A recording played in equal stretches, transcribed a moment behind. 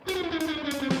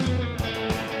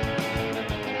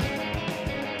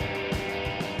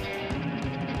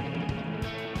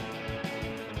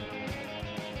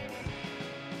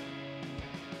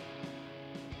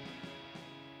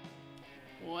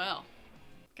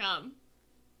come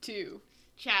to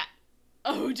chat.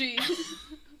 Oh, geez.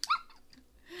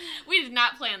 We did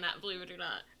not plan that, believe it or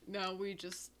not. No, we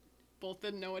just both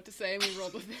didn't know what to say and we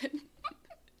rolled with it.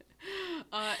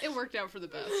 It worked out for the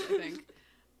best, I think.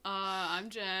 I'm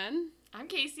Jen. I'm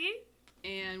Casey.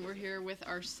 And we're here with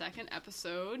our second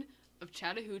episode of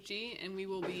Chattahoochee, and we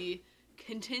will be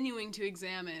continuing to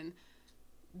examine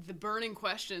the burning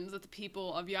questions that the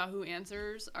people of Yahoo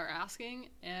Answers are asking,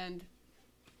 and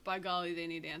by golly, they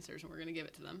need answers, and we're going to give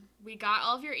it to them. We got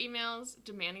all of your emails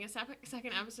demanding a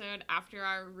second episode after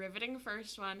our riveting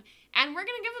first one, and we're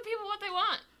going to give the people what they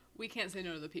want. We can't say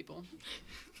no to the people.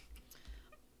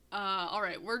 All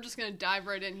right, we're just going to dive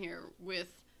right in here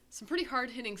with some pretty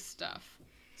hard-hitting stuff.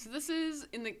 So this is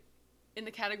in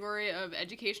the category of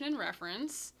education and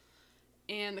reference,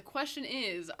 and the question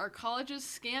is, are colleges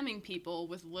scamming people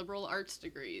with liberal arts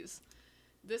degrees?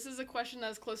 This is a question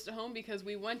that's close to home because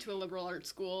we went to a liberal arts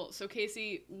school. So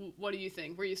Casey, what do you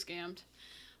think? Were you scammed?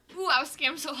 Ooh, I was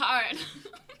scammed so hard.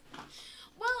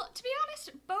 Well, to be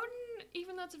honest, Bowdoin,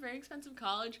 even though it's a very expensive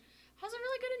college, has a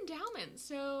really good endowment,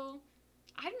 so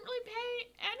I didn't really pay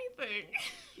anything.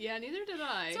 Yeah, neither did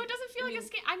I. So it doesn't feel like a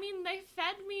scam. I mean, they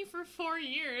fed me for 4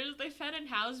 years. They fed and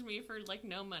housed me for,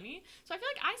 no money. So I feel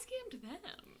like I scammed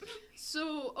them.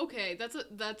 So, okay,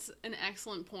 that's an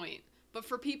excellent point. But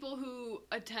for people who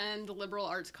attend liberal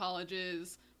arts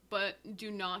colleges but do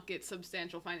not get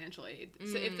substantial financial aid,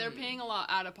 so if they're paying a lot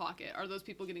out of pocket, are those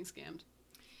people getting scammed?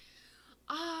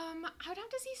 I would have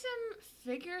to see some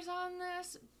figures on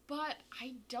this, but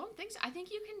I don't think so. I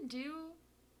think you can do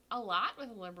a lot with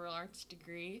a liberal arts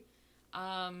degree.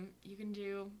 You can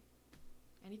do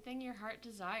anything your heart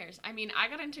desires. I mean, I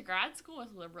got into grad school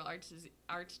with a liberal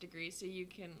arts degree, so you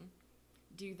can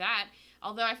do that.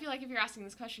 Although I feel like if you're asking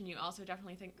this question, you also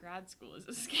definitely think grad school is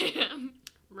a scam.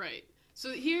 Right.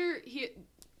 So here,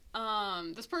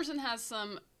 this person has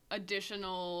some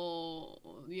additional,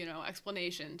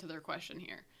 explanation to their question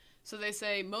here. So they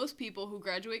say, most people who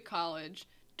graduate college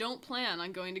don't plan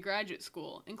on going to graduate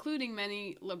school, including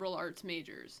many liberal arts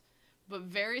majors. But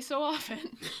very so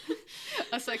often,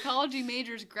 a psychology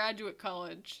major graduates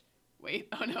college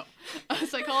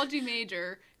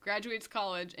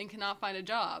and cannot find a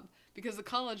job because the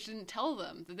college didn't tell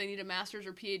them that they need a master's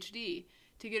or PhD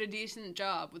to get a decent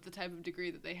job with the type of degree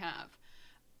that they have.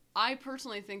 I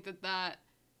personally think that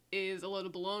is a load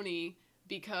of baloney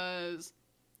because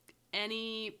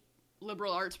any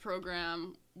liberal arts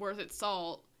program worth its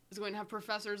salt is going to have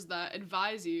professors that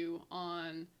advise you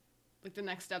on the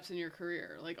next steps in your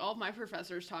career. All of my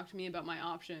professors talk to me about my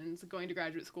options, going to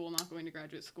graduate school, not going to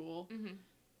graduate school.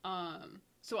 Mm-hmm.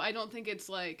 So I don't think it's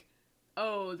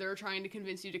they're trying to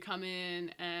convince you to come in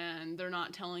and they're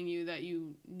not telling you that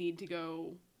you need to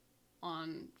go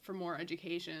on for more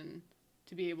education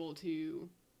to be able to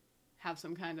have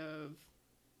some kind of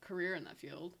career in that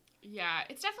field. Yeah,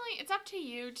 it's up to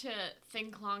you to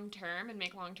think long-term and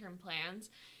make long-term plans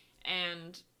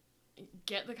and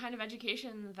get the kind of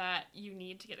education that you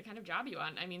need to get the kind of job you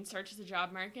want. I mean, search the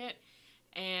job market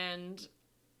and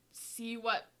see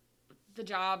what the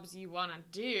jobs you want to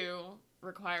do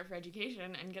require for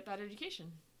education and get that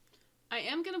education. I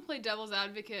am going to play devil's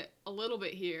advocate a little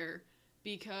bit here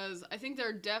because I think there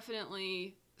are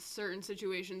definitely certain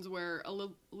situations where a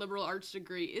liberal arts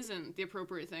degree isn't the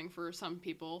appropriate thing for some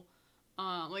people.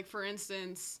 For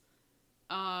instance,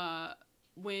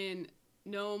 when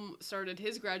Noam started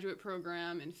his graduate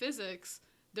program in physics,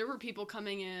 there were people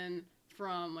coming in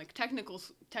from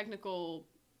technical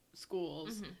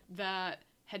schools mm-hmm. that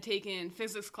had taken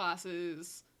physics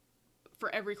classes for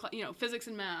every physics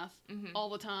and math mm-hmm. all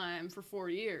the time for 4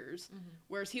 years, mm-hmm.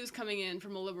 whereas he was coming in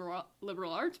from a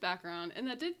liberal arts background, and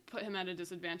that did put him at a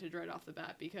disadvantage right off the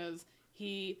bat because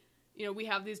we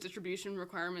have these distribution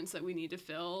requirements that we need to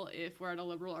fill if we're at a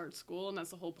liberal arts school, and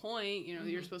that's the whole point. Mm-hmm.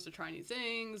 You're supposed to try new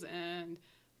things and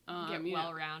get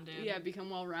well-rounded. Yeah, become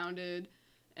well-rounded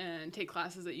and take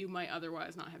classes that you might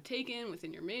otherwise not have taken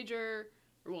within your major,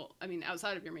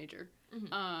 outside of your major.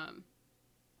 Mm-hmm.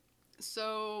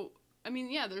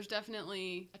 There's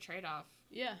definitely a trade-off.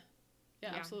 Yeah,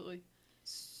 absolutely.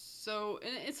 So,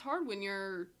 and it's hard when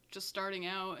you're just starting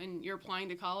out and you're applying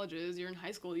to colleges, you're in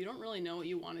high school, you don't really know what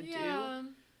you want to do.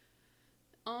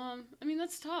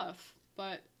 That's tough,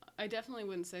 but I definitely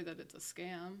wouldn't say that it's a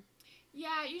scam.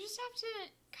 Yeah, you just have to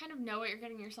kind of know what you're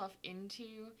getting yourself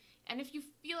into, and if you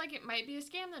feel like it might be a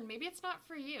scam, then maybe it's not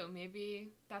for you.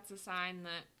 Maybe that's a sign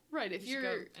that right, if you're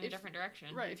go in a different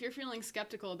direction. Right, if you're feeling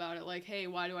skeptical about it, hey,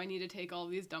 why do I need to take all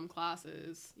these dumb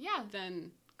classes? Yeah.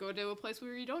 Then go to a place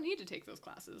where you don't need to take those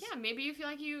classes. Yeah, maybe you feel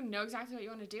like you know exactly what you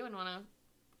want to do and want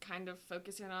to kind of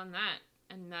focus in on that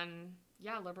And then,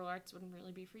 yeah, liberal arts wouldn't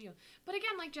really be for you. But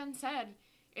again, like Jen said,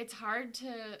 it's hard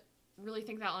to really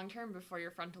think that long term before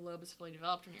your frontal lobe is fully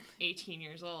developed when you're 18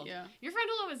 years old. Yeah. Your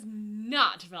frontal lobe is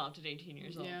not developed at 18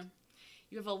 years old. Yeah.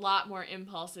 You have a lot more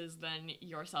impulses than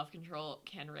your self-control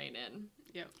can rein in.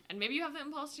 Yep. And maybe you have the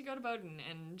impulse to go to Bowdoin,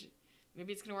 and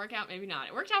maybe it's going to work out, maybe not.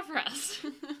 It worked out for us.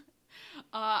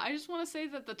 I just want to say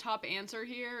that the top answer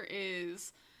here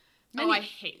is... I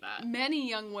hate that. Many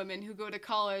young women who go to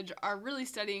college are really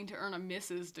studying to earn a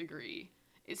Mrs. degree.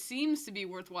 It seems to be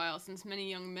worthwhile since many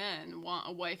young men want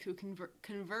a wife who can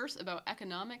converse about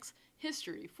economics,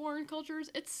 history, foreign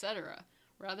cultures, etc.,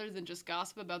 rather than just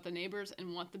gossip about the neighbors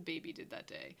and what the baby did that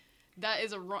day. That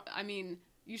is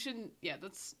you shouldn't,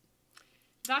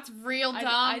 That's real dumb.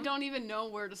 I don't even know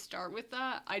where to start with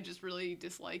that. I just really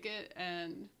dislike it,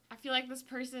 and... I feel like this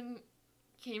person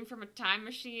came from a time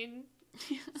machine,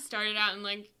 started out in,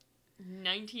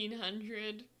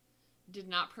 1900, did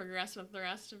not progress with the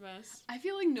rest of us. I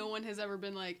feel like no one has ever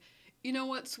been like, you know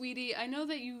what, sweetie, I know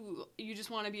that you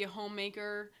just want to be a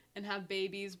homemaker and have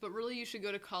babies, but really you should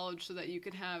go to college so that you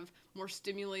can have more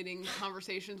stimulating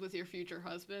conversations with your future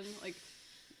husband.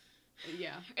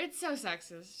 Yeah. It's so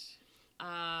sexist.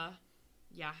 That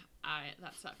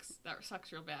sucks. That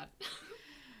sucks real bad.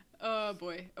 Oh,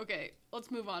 boy. Okay,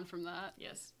 let's move on from that.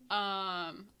 Yes.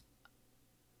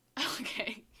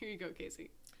 Okay, here you go, Casey.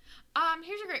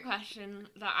 Here's a great question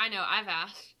that I know I've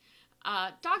asked.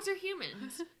 Dogs or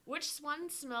humans? Which one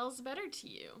smells better to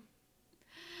you?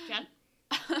 Jen?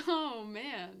 Oh,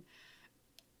 man.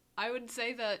 I would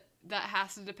say that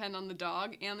has to depend on the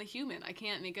dog and the human. I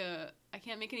can't make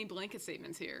any blanket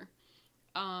statements here.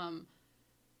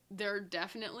 There are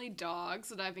definitely dogs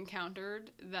that I've encountered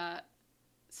that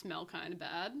smell kind of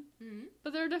bad,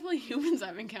 but there are definitely humans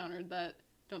I've encountered that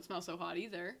don't smell so hot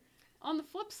either. On the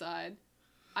flip side,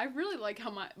 I really like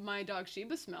how my dog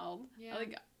Sheba smelled. Yeah.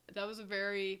 That was a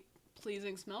very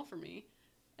pleasing smell for me.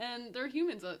 And there are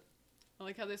humans that I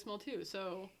like how they smell too.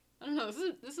 So I don't know.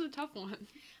 This is a tough one. I'm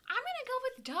gonna go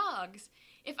with dogs.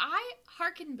 If I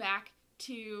hearken back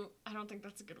to, I don't think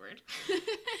that's a good word.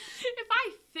 If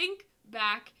I think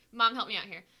back, Mom, help me out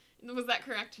here. Was that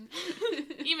correct?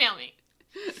 Email me.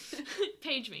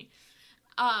 Page me.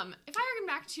 If I hearken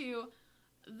back to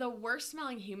the worst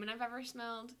smelling human I've ever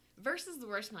smelled versus the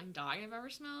worst smelling dog I've ever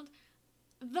smelled,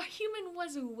 the human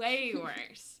was way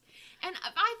worse. And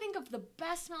if I think of the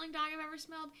best smelling dog I've ever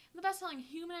smelled, the best smelling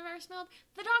human I've ever smelled,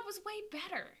 the dog was way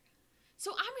better.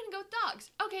 So I'm gonna go with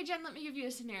dogs. Okay, Jen, let me give you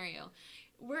a scenario.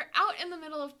 We're out in the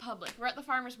middle of public. We're at the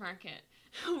farmer's market.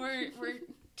 We're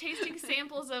tasting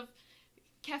samples of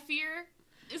kefir.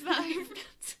 Is that how you pronounce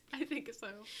it? I think so.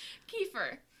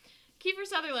 Kiefer. Kiefer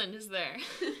Sutherland is there.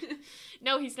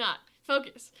 No, he's not.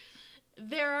 Focus.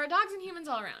 There are dogs and humans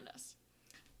all around us.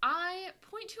 I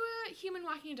point to a human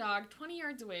walking a dog 20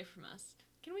 yards away from us.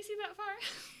 Can we see that far?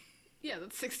 Yeah,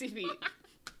 that's 60 feet.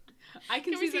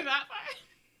 Can we see that far?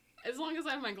 As long as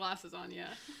I have my glasses on,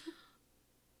 yeah.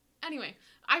 Anyway,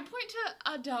 I point to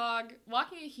a dog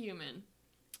walking a human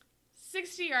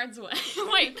 60 yards away.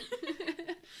 Wait.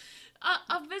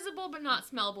 A visible but not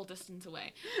smellable distance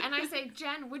away. And I say,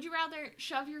 Jen, would you rather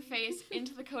shove your face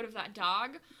into the coat of that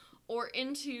dog or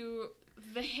into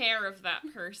the hair of that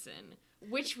person?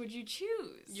 Which would you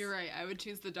choose? You're right. I would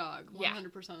choose the dog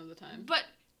 100% of the time. But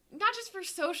not just for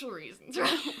social reasons,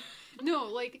 right?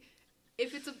 No,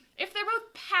 if they're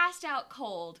both passed out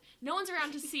cold, no one's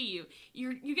around to see you.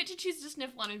 You get to choose to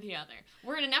sniff one or the other.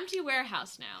 We're in an empty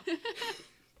warehouse now.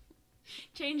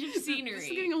 Change of scenery. This is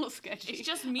getting a little sketchy. It's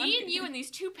just me and you and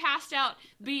these two passed out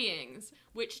beings.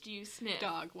 Which do you sniff?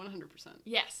 Dog, 100%.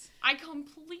 Yes, I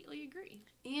completely agree.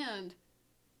 And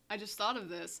I just thought of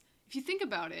this. If you think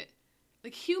about it,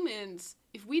 humans,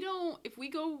 if we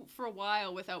go for a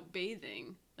while without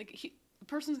bathing, the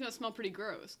person's gonna smell pretty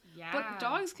gross. Yeah. But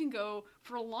dogs can go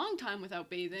for a long time without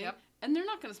bathing. Yep. And they're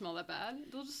not going to smell that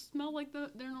bad. They'll just smell like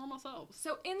their normal selves.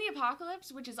 So in the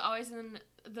apocalypse, which is always in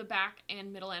the back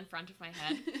and middle and front of my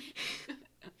head,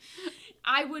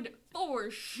 I would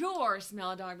for sure smell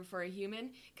a dog before a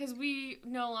human because we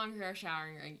no longer are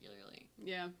showering regularly.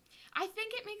 Yeah. I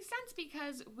think it makes sense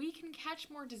because we can catch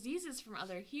more diseases from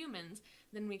other humans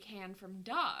than we can from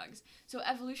dogs. So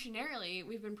evolutionarily,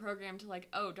 we've been programmed to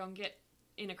don't get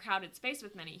in a crowded space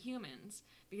with many humans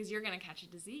because you're going to catch a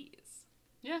disease.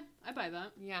 Yeah, I buy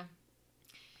that. Yeah.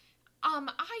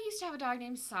 I used to have a dog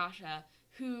named Sasha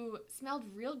who smelled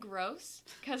real gross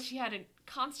because she had a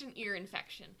constant ear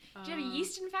infection. She had a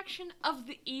yeast infection of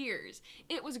the ears.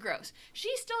 It was gross. She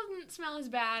still didn't smell as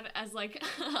bad as,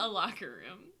 a locker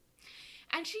room.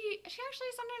 And she actually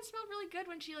sometimes smelled really good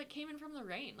when she, like, came in from the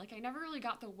rain. Like, I never really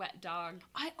got the wet dog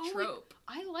trope.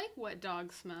 I like wet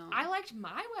dog smell. I liked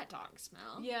my wet dog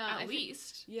smell. Yeah. At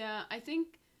least. Yeah, I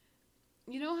think,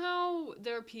 you know how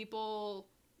there are people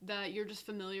that you're just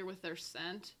familiar with their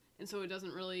scent, and so it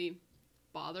doesn't really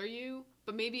bother you?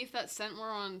 But maybe if that scent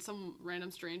were on some random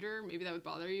stranger, maybe that would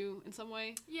bother you in some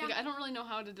way. Yeah. Like, I don't really know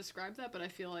how to describe that, but I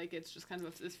feel like it's just kind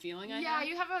of this feeling I have. Yeah,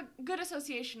 you have a good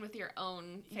association with your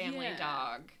own family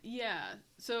dog. Yeah.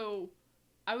 So,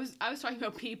 I was talking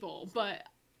about people, but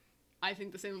I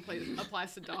think the same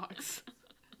applies to dogs.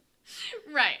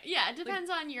 Right. Yeah, it depends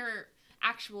on your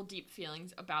actual deep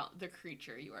feelings about the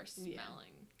creature you are smelling. Yeah,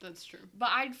 that's true. But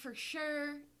I'd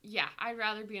I'd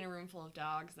rather be in a room full of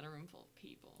dogs than a room full of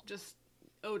people. Just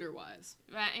odor-wise.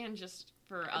 And just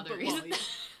for other reasons. Yeah.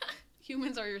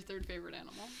 Humans are your third favorite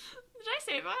animal. Did I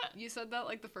say that? You said that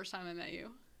like the first time I met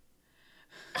you.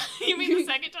 You mean the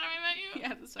second time I met you?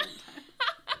 Yeah, the second time.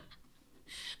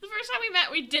 The first time we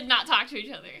met, we did not talk to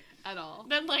each other. At all.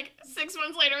 Then, like, 6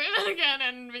 months later, we met again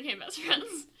and became best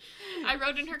friends. I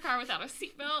rode in her car without a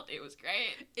seatbelt. It was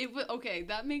great. Okay,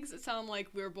 that makes it sound like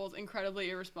we were both incredibly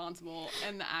irresponsible,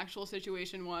 and the actual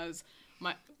situation was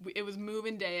it was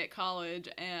move-in day at college,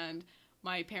 and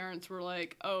my parents were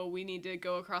like, oh, we need to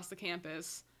go across the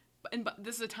campus. But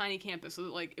this is a tiny campus, so,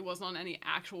 like, it wasn't on any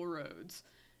actual roads.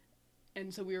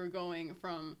 And so we were going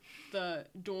from the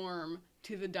dorm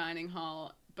to the dining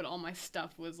hall, but all my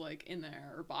stuff was, like, in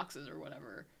there, or boxes or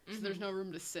whatever. So there's no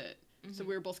room to sit. Mm-hmm. So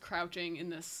we were both crouching in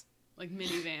this, like,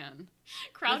 minivan.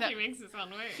 Crouching makes it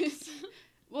sound worse.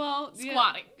 Well,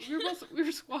 squatting. Yeah, we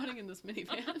were squatting in this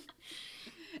minivan.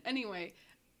 Anyway,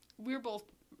 we were both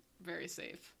very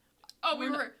safe. Oh, we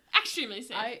were extremely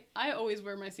safe. I always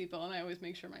wear my seatbelt, and I always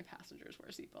make sure my passengers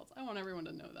wear seatbelts. I want everyone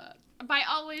to know that. By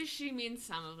always, she means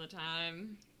some of the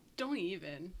time.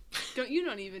 You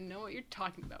don't even know what you're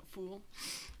talking about, fool.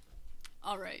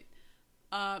 All right.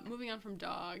 Moving on from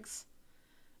dogs.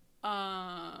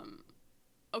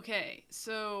 Okay,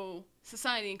 so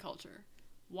society and culture.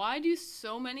 Why do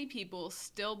so many people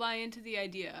still buy into the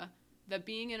idea that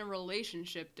being in a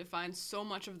relationship defines so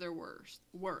much of their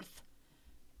worth?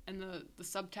 And the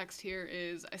subtext here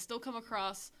is, I still come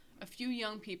across a few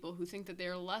young people who think that they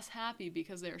are less happy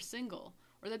because they are single,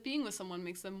 or that being with someone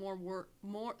makes them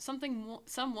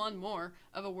someone more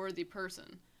of a worthy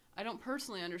person. I don't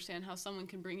personally understand how someone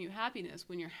can bring you happiness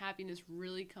when your happiness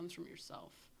really comes from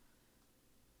yourself.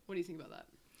 What do you think about that?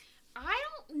 I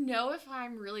don't know if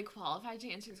I'm really qualified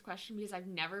to answer this question because I've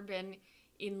never been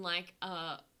in, like,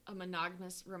 a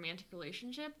monogamous romantic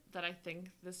relationship that I think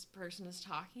this person is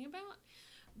talking about.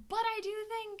 But I do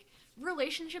think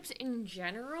relationships in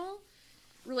general,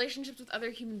 relationships with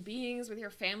other human beings, with your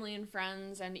family and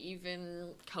friends, and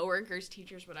even coworkers,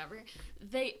 teachers, whatever,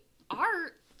 they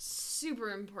are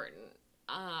super important.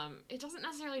 It doesn't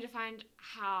necessarily define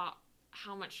how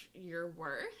much you're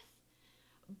worth,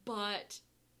 but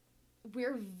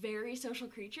we're very social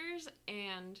creatures,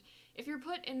 and if you're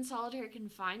put in solitary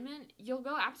confinement, you'll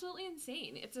go absolutely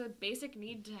insane. It's a basic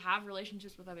need to have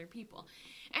relationships with other people.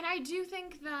 And I do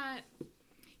think that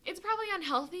it's probably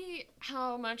unhealthy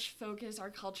how much focus our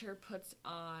culture puts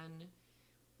on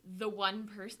the one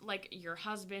person, like your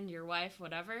husband, your wife,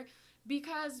 whatever,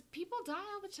 because people die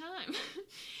all the time.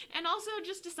 And also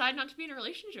just decide not to be in a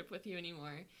relationship with you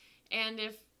anymore. And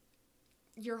if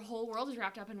your whole world is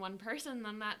wrapped up in one person,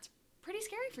 then that's pretty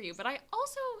scary for you. But I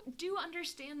also do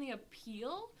understand the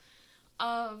appeal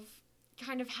of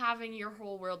kind of having your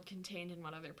whole world contained in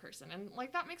one other person. And,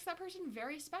 like, that makes that person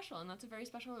very special, and that's a very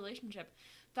special relationship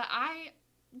that I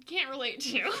can't relate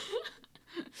to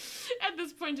at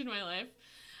this point in my life.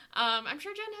 I'm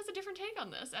sure Jen has a different take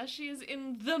on this, as she is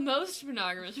in the most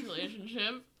monogamous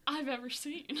relationship I've ever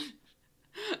seen.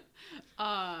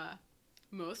 I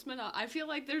feel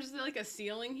like there's, like, a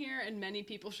ceiling here, and many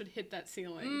people should hit that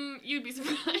ceiling. You'd be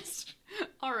surprised.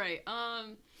 All right.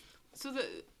 So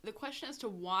the question as to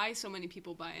why so many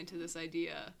people buy into this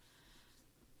idea,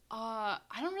 I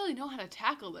don't really know how to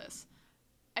tackle this.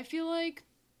 I feel like,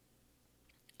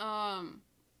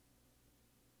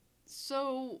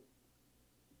 so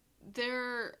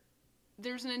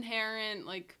there's an inherent,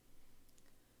 like,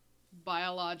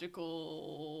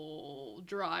 biological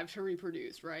drive to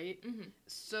reproduce, right? Mm-hmm.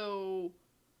 So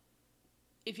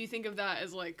if you think of that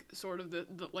as, like, sort of the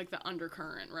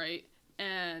undercurrent, right?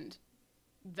 And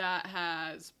that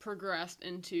has progressed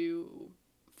into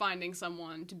finding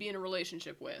someone to be in a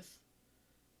relationship with.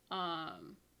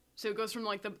 So it goes from,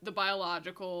 like, the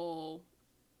biological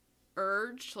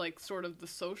urge to, like, sort of the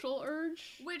social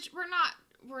urge. Which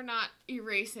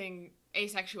erasing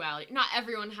asexuality. Not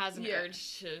everyone has an Yeah.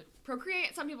 urge to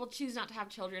procreate. Some people choose not to have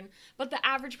children, but the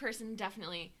average person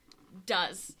definitely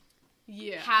does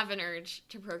Yeah. have an urge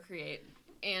to procreate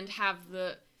and have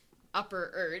the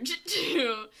upper urge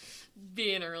to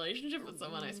be in a relationship with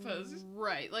someone, I suppose.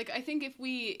 Right. Like, I think if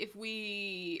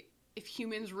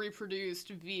humans reproduced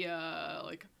via,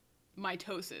 like,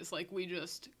 mitosis, like, we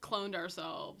just cloned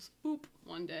ourselves, boop,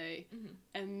 one day,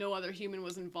 and no other human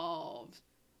was involved,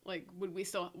 like, would we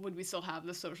still have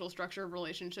the social structure of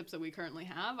relationships that we currently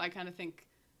have? I kind of think,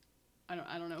 I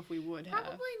don't know if we would have.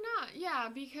 Probably not, yeah,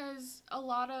 because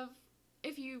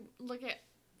if you look at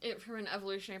it from an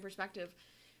evolutionary perspective,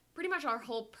 pretty much our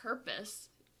whole purpose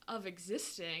of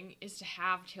existing is to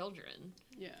have children.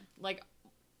 Yeah. Like,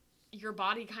 your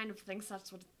body kind of thinks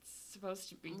that's what it's supposed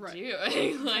to be Right.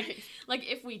 doing. Right. Like,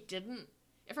 if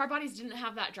our bodies didn't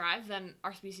have that drive, then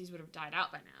our species would have died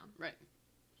out by now. Right.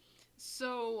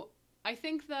 So, I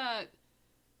think that,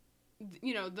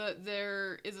 you know,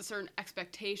 there is a certain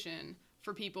expectation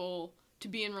for people to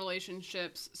be in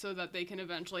relationships so that they can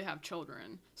eventually have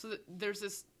children. So that there's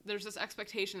this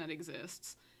expectation that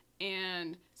exists,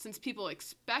 and since people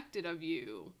expect it of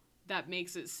you, that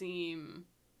makes it seem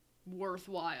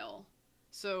worthwhile.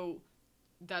 So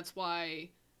that's why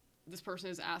this person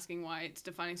is asking why it's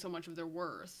defining so much of their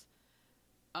worth.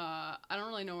 I don't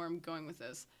really know where I'm going with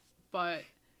this, but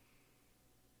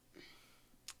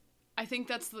I think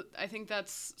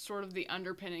that's sort of the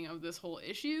underpinning of this whole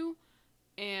issue,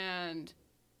 and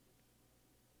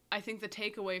I think the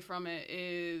takeaway from it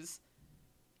is,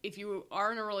 if you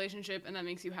are in a relationship and that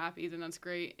makes you happy, then that's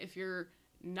great. If you're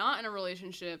not in a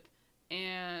relationship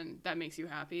and that makes you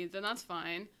happy, then that's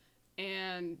fine,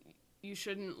 and you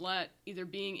shouldn't let either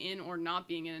being in or not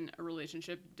being in a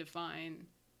relationship define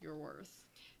your worth.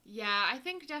 Yeah, I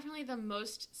think definitely the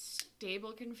most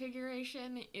stable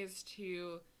configuration is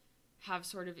to have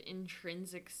sort of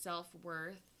intrinsic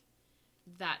self-worth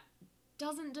that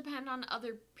doesn't depend on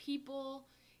other people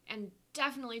and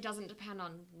definitely doesn't depend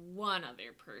on one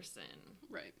other person.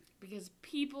 Right. Because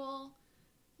people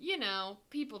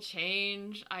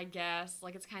change, I guess.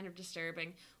 Like, it's kind of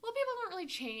disturbing. Well, people don't really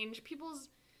change. People's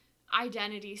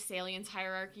identity salience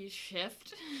hierarchies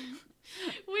shift,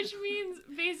 which means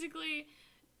basically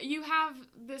you have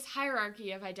this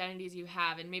hierarchy of identities you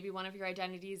have, and maybe one of your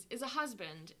identities is a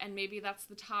husband, and maybe that's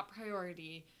the top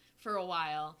priority for a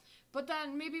while. But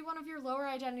then maybe one of your lower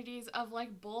identities of,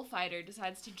 like, bullfighter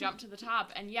decides to jump to the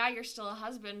top, and yeah, you're still a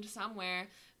husband somewhere,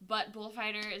 but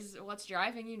bullfighter is what's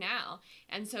driving you now.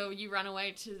 And so you run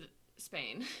away to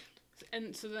Spain.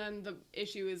 And so then the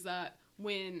issue is that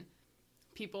when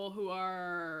people who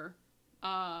are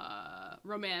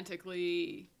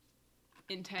romantically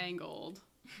entangled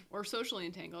or socially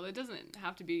entangled, it doesn't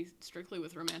have to be strictly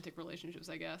with romantic relationships,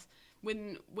 I guess,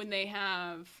 when they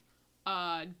have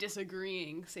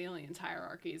disagreeing salience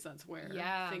hierarchies, that's where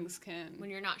things can... When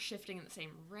you're not shifting at the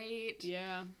same rate.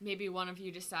 Yeah. Maybe one of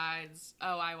you decides,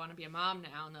 oh, I want to be a mom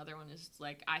now, and the other one is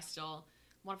like, I still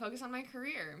want to focus on my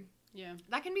career. Yeah.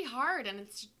 That can be hard, and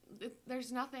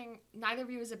there's nothing, neither of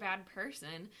you is a bad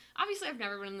person. Obviously, I've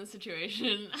never been in this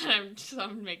situation,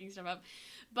 I'm making stuff up,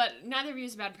 but neither of you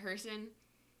is a bad person,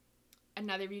 and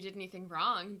neither of you did anything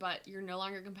wrong, but you're no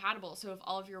longer compatible. So if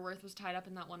all of your worth was tied up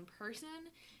in that one person,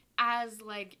 as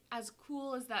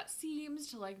cool as that seems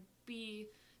to, like, be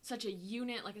such a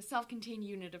unit, like a self-contained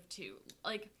unit of two,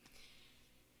 like,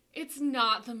 it's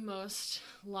not the most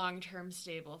long-term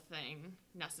stable thing,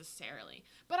 necessarily.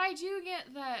 But I do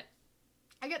get that,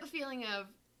 I get the feeling of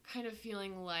kind of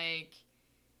feeling like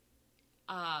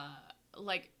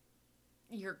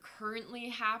you're currently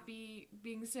happy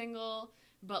being single,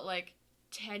 but, like,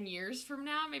 10 years from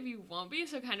now, maybe you won't be,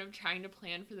 so kind of trying to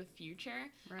plan for the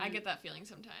future. Right. I get that feeling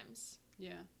sometimes.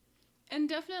 Yeah. And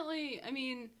definitely, I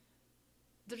mean,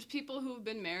 there's people who've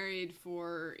been married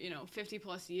for, 50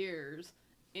 plus years,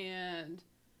 and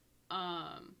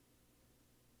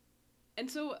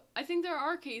so I think there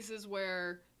are cases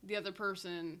where the other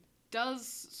person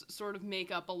does sort of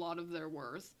make up a lot of their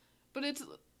worth, but it's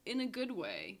in a good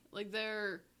way. Like,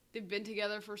 they've been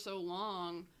together for so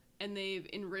long, and they've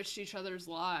enriched each other's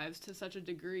lives to such a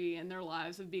degree, and their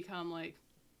lives have become, like,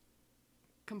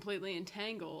 completely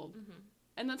entangled. Mm-hmm.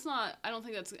 And I don't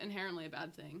think that's inherently a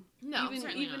bad thing. No,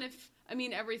 certainly not. If,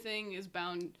 everything is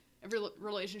bound, every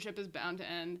relationship is bound to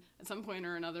end at some point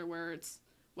or another, whether it's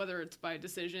by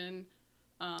decision,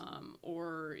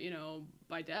 or,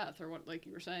 by death, or what, like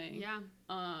you were saying. Yeah.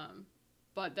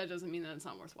 But that doesn't mean that it's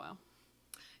not worthwhile.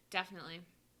 Definitely.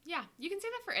 Yeah, you can say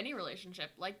that for any relationship.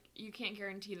 Like, you can't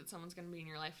guarantee that someone's going to be in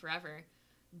your life forever,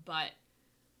 but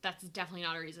that's definitely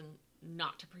not a reason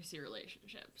not to pursue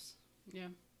relationships? Yeah.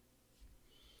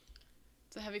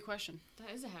 It's a heavy question. That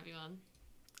is a heavy one.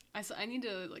 I need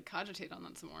to, like, cogitate on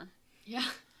that some more. Yeah.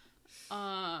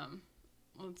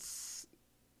 Let's...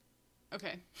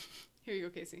 Okay. Here you go,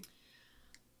 Casey.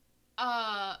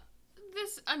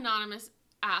 This anonymous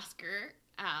asker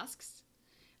asks,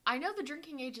 I know the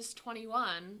drinking age is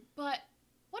 21, but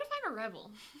what if I'm a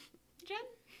rebel? Jen?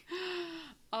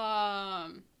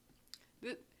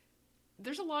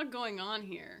 There's a lot going on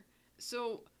here.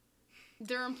 So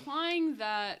they're implying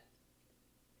that,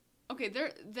 okay,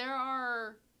 there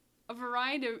are a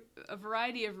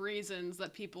variety of reasons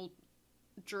that people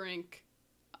drink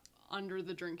under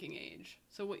the drinking age.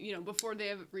 So, before they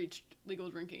have reached legal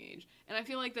drinking age. And I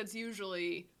feel like that's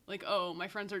usually like, oh, my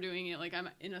friends are doing it, like I'm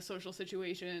in a social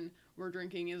situation where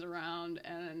drinking is around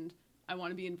and I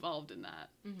want to be involved in that.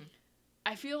 Mm-hmm.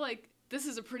 I feel like this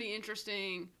is a pretty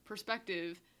interesting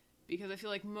perspective because I feel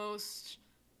like most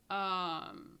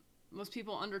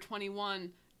people under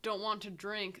 21 don't want to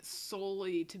drink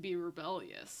solely to be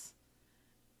rebellious.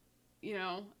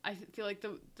 I feel like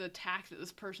the tack that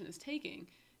this person is taking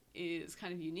is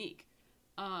kind of unique.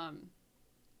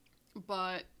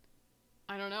 But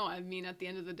I don't know. I mean, at the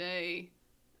end of the day,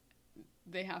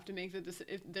 they have to make the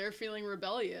decision. If they're feeling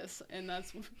rebellious and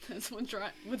that's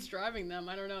what's driving them,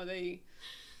 I don't know.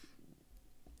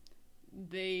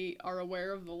 They are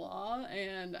aware of the law,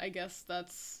 and I guess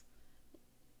that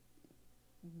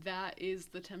is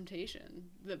the temptation.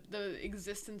 The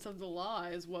existence of the law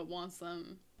is what wants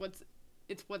them.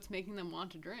 What's making them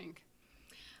want to drink.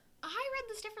 I read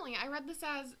this differently. I read this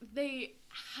as they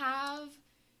have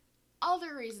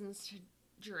other reasons to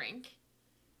drink.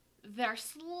 They're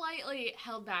slightly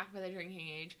held back by the drinking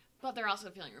age, but they're also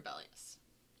feeling rebellious.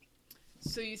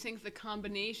 So you think the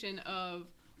combination of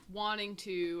wanting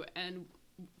to and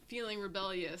feeling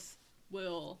rebellious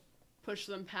will push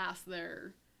them past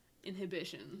their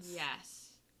inhibitions?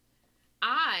 Yes.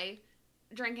 I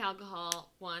drank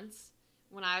alcohol once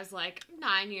when I was like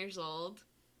 9 years old,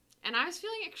 and I was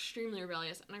feeling extremely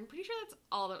rebellious, and I'm pretty sure that's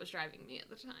all that was driving me at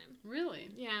the time. Really?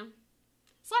 Yeah.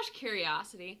 /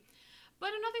 curiosity. But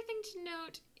another thing to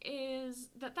note is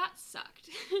that sucked.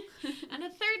 And a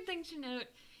third thing to note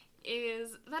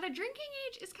is that a drinking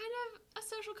age is kind of a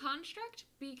social construct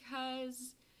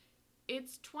because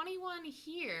it's 21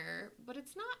 here, but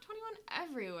it's not 21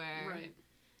 everywhere. Right.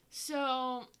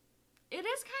 So it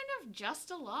is kind of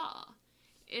just a law.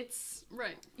 It's,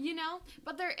 right.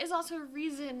 But there is also a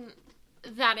reason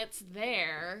that it's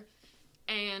there.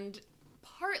 And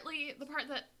partly the part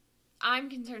that I'm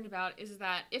concerned about is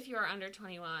that if you are under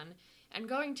 21 and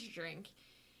going to drink,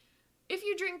 if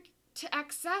you drink to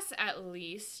excess at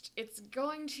least, it's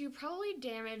going to probably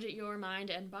damage your mind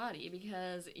and body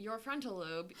because your frontal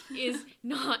lobe is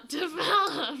not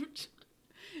developed.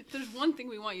 If there's one thing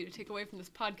we want you to take away from this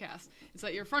podcast, it's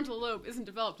that your frontal lobe isn't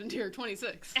developed until you're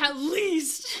 26. At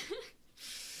least.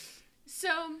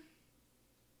 So,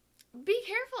 be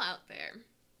careful out there.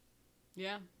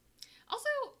 Yeah. Also,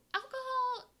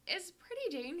 alcohol is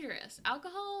pretty dangerous.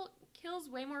 Alcohol kills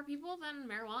way more people than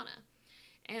marijuana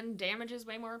and damages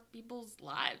way more people's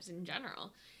lives in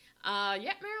general.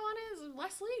 Yet marijuana is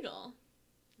less legal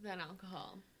than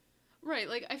alcohol. Right,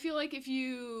 like I feel like if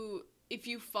you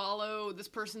follow this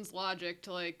person's logic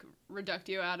to like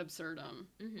reductio ad absurdum,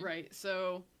 mm-hmm. right?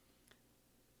 So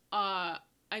I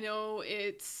know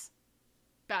it's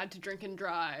bad to drink and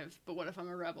drive, but what if I'm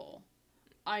a rebel?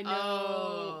 I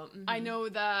know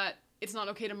that it's not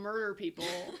okay to murder people,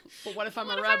 but what if I'm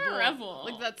a rebel?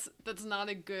 Like that's not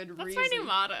a good reason. That's my new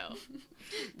motto.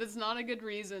 That's not a good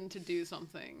reason to do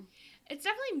something. It's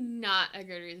definitely not a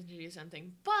good reason to do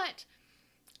something, but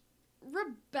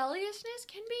rebelliousness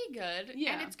can be good,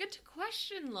 yeah. And it's good to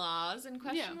question laws and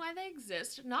question why they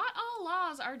exist. Not all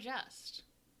laws are just.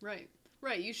 Right.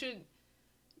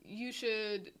 You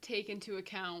should take into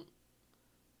account,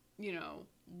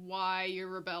 why you're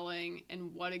rebelling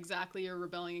and what exactly you're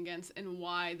rebelling against and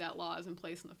why that law is in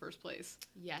place in the first place.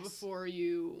 Yes. Before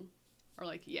you are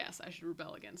like, yes, I should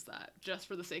rebel against that just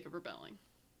for the sake of rebelling.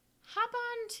 Hop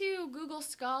on to Google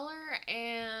Scholar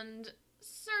and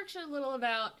search a little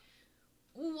about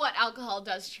what alcohol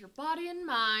does to your body and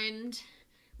mind.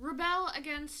 Rebel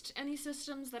against any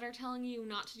systems that are telling you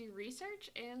not to do research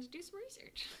and do some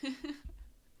research.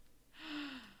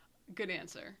 Good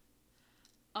answer.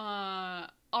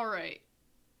 All right.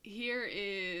 Here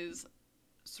is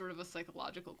sort of a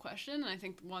psychological question, and I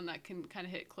think one that can kind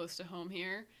of hit close to home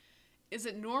here. Is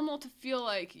it normal to feel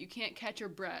like you can't catch your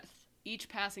breath each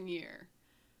passing year?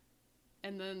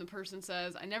 And then the person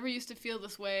says, I never used to feel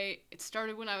this way. It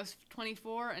started when I was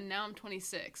 24, and now I'm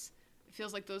 26. I It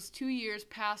feels like those 2 years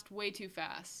passed way too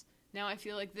fast. Now I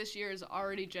feel like this year is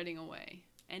already jetting away.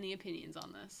 Any opinions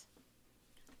on this?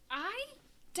 I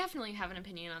definitely have an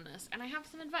opinion on this, and I have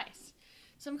some advice.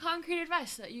 Some concrete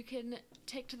advice that you can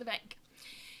take to the bank.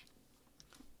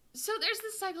 So there's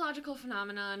this psychological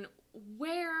phenomenon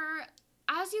where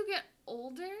as you get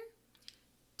older,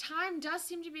 time does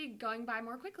seem to be going by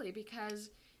more quickly because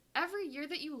every year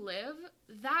that you live,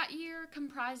 that year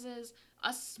comprises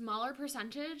a smaller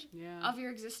percentage of your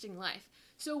existing life.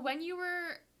 So when you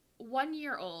were 1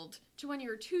 year old to when you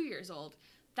were 2 years old,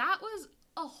 that was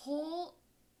a whole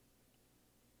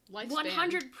lifespan.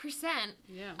 100%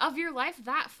 of your life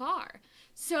that far.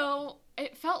 So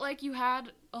it felt like you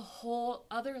had a whole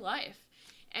other life.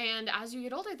 And as you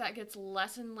get older, that gets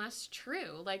less and less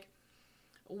true. Like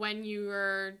when you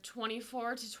were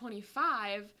 24 to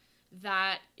 25,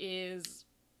 that is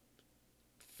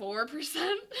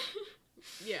 4%.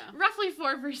 Yeah. Roughly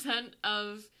 4%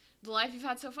 of the life you've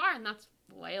had so far, and that's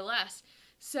way less.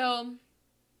 So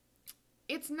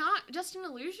it's not just an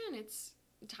illusion. It's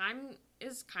time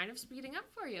is kind of speeding up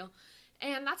for you.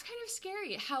 And that's kind of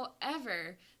scary.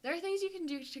 However, there are things you can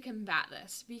do to combat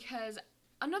this, because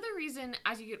another reason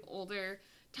as you get older,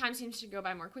 time seems to go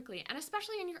by more quickly, and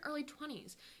especially in your early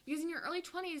 20s. Because in your early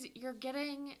 20s, you're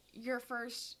getting your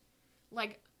first,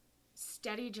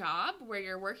 steady job where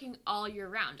you're working all year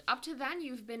round. Up to then,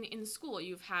 you've been in school.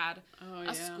 You've had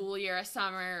a school year, a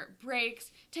summer, breaks,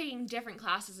 taking different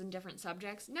classes in different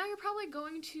subjects. Now you're probably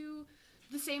going to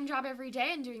the same job every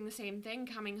day and doing the same thing,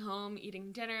 coming home,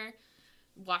 eating dinner,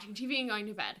 watching TV, and going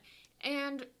to bed.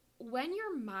 And when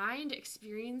your mind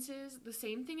experiences the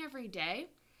same thing every day,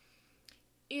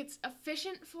 it's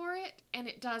efficient for it, and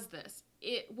it does this.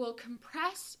 It will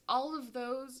compress all of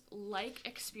those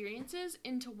experiences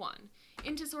into one,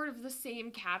 into sort of the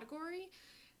same category,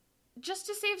 just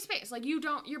to save space.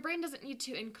 Your brain doesn't need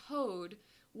to encode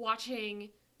watching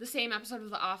the same episode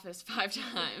of The Office 5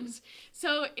 times.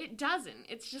 So it doesn't.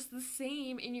 It's just the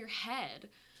same in your head.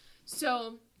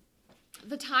 So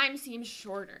the time seems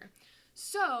shorter.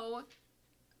 So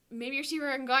maybe you see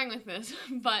where I'm going with this,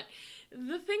 but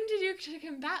the thing to do to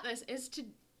combat this is to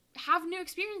have new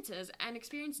experiences and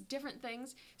experience different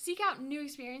things. Seek out new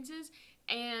experiences,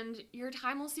 and your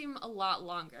time will seem a lot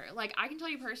longer. I can tell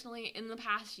you personally, in the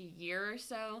past year or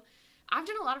so, I've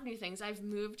done a lot of new things. I've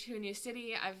moved to a new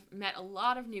city. I've met a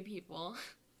lot of new people.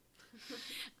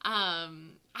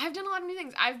 I've done a lot of new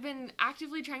things. I've been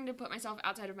actively trying to put myself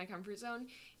outside of my comfort zone.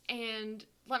 And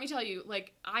let me tell you,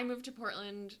 I moved to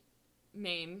Portland,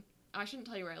 Maine. Oh, I shouldn't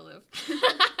tell you where I live.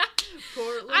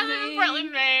 I live in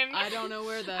Portland, Maine. I don't know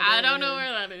where that is. I don't know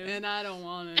where that is. And I don't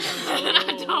want to know.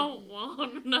 I don't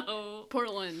want to know.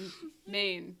 Portland,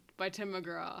 Maine by Tim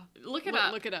McGraw. Look it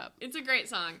up. Look it up. It's a great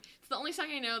song. It's the only song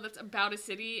I know that's about a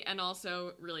city and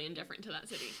also really indifferent to that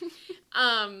city.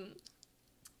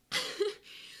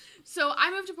 So I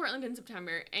moved to Portland in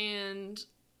September, and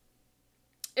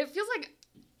it feels like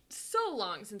so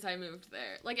long since I moved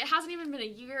there. It hasn't even been a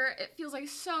year. It feels like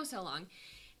so long.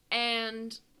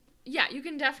 And yeah, you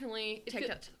can definitely take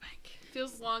that to the bank.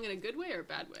 Feels long in a good way or a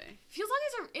bad way? Feels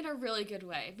long in a really good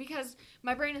way, because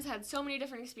my brain has had so many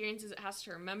different experiences it has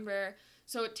to remember,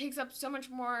 so it takes up so much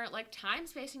more time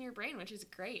space in your brain, which is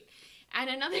great. And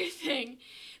another thing,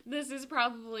 this is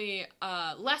probably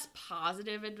less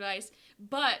positive advice,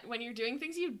 but when you're doing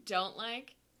things you don't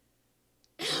like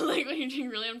when you're doing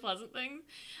really unpleasant things,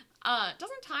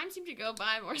 doesn't time seem to go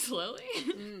by more slowly?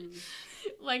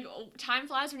 Time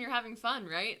flies when you're having fun,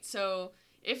 right? So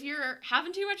if you're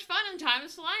having too much fun and time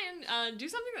is flying, do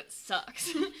something that sucks.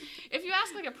 If you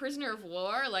ask a prisoner of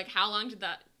war, how long did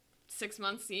that 6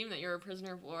 months seem that you're a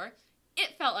prisoner of war?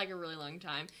 It felt like a really long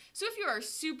time. So if you are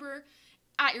super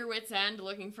at your wit's end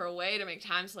looking for a way to make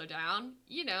time slow down,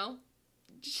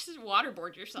 just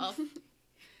waterboard yourself.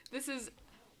 This is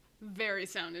very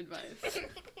sound advice.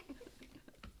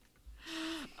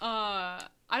 I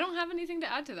don't have anything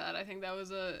to add to that. I think that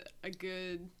was a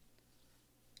good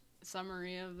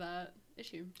summary of that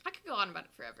issue. I could go on about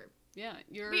it forever. Yeah,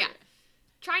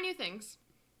 try new things.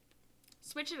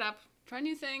 Switch it up. Try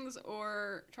new things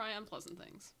or try unpleasant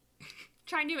things.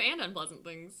 Try new and unpleasant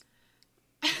things.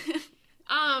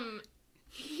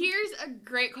 Here's a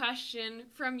great question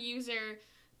from user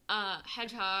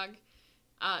Hedgehog.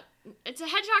 It's a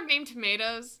hedgehog named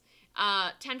Tomatoes.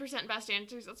 10% best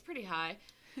answers. That's pretty high.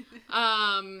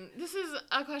 This is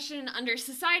a question under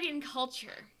society and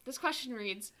culture. This question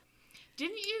reads,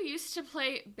 didn't you used to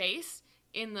play bass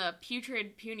in the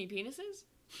Putrid Puny Penises?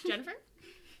 Jennifer?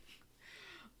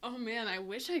 Oh man, I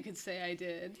wish I could say I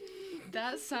did.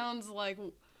 That sounds like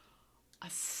a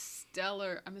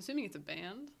Stellar. I'm assuming it's a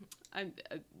band. I'm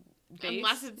bass.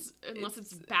 Unless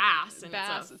it's bass and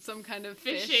bass. it's some kind of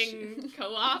fishing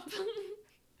co-op.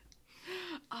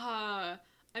 I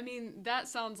mean, that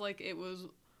sounds like it was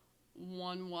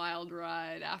one wild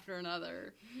ride after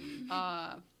another.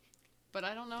 But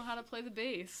I don't know how to play the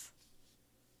bass.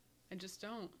 I just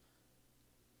don't.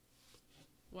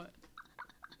 What?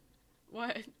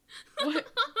 What?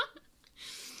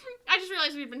 I just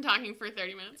realized we've been talking for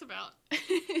 30 minutes about...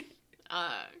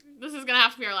 this is gonna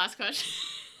have to be our last question.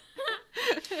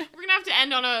 We're gonna have to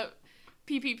end on a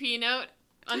PPP note,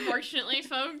 unfortunately,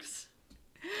 folks.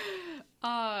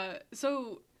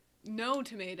 So, no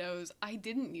tomatoes. I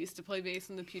didn't used to play bass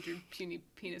in the Putrid Puny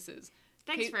Penises.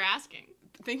 Thanks for asking.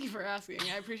 Thank you for asking.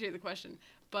 I appreciate the question.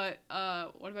 But,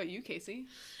 what about you, Casey?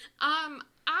 I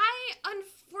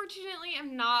unfortunately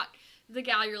am not the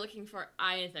gal you're looking for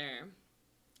either.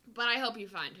 But I hope you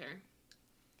find her.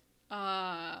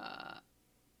 I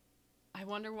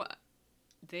wonder what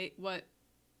they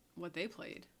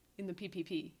played in the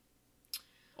PPP.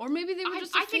 Or maybe they were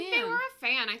just a fan. I think they were a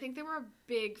fan. I think they were a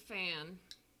big fan.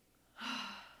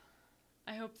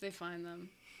 I hope they find them.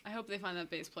 I hope they find that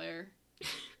bass player.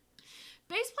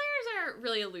 Bass players are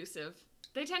really elusive.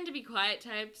 They tend to be quiet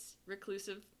types,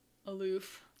 reclusive.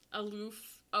 Aloof.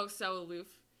 Oh, so aloof.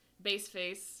 Bass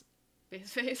face.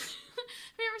 Bass face?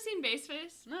 Have you ever seen bass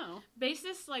face? No.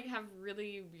 Bassists, have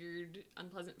really weird,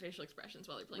 unpleasant facial expressions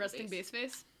while they're playing Resting bass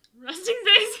face? Resting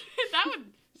bass? That would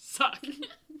suck.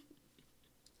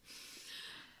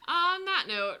 On that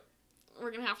note,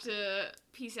 we're gonna have to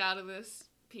peace out of this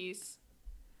piece.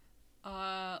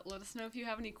 Let us know if you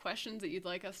have any questions that you'd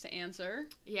like us to answer.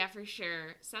 Yeah, for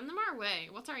sure. Send them our way.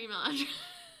 What's our email address?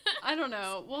 I don't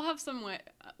know. We'll have some way.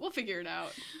 We'll figure it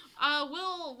out.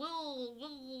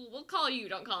 We'll call you.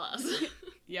 Don't call us.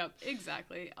 Yep,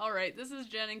 exactly. All right. This is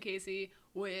Jen and Casey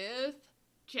with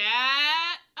Chat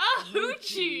a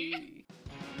Hoochie.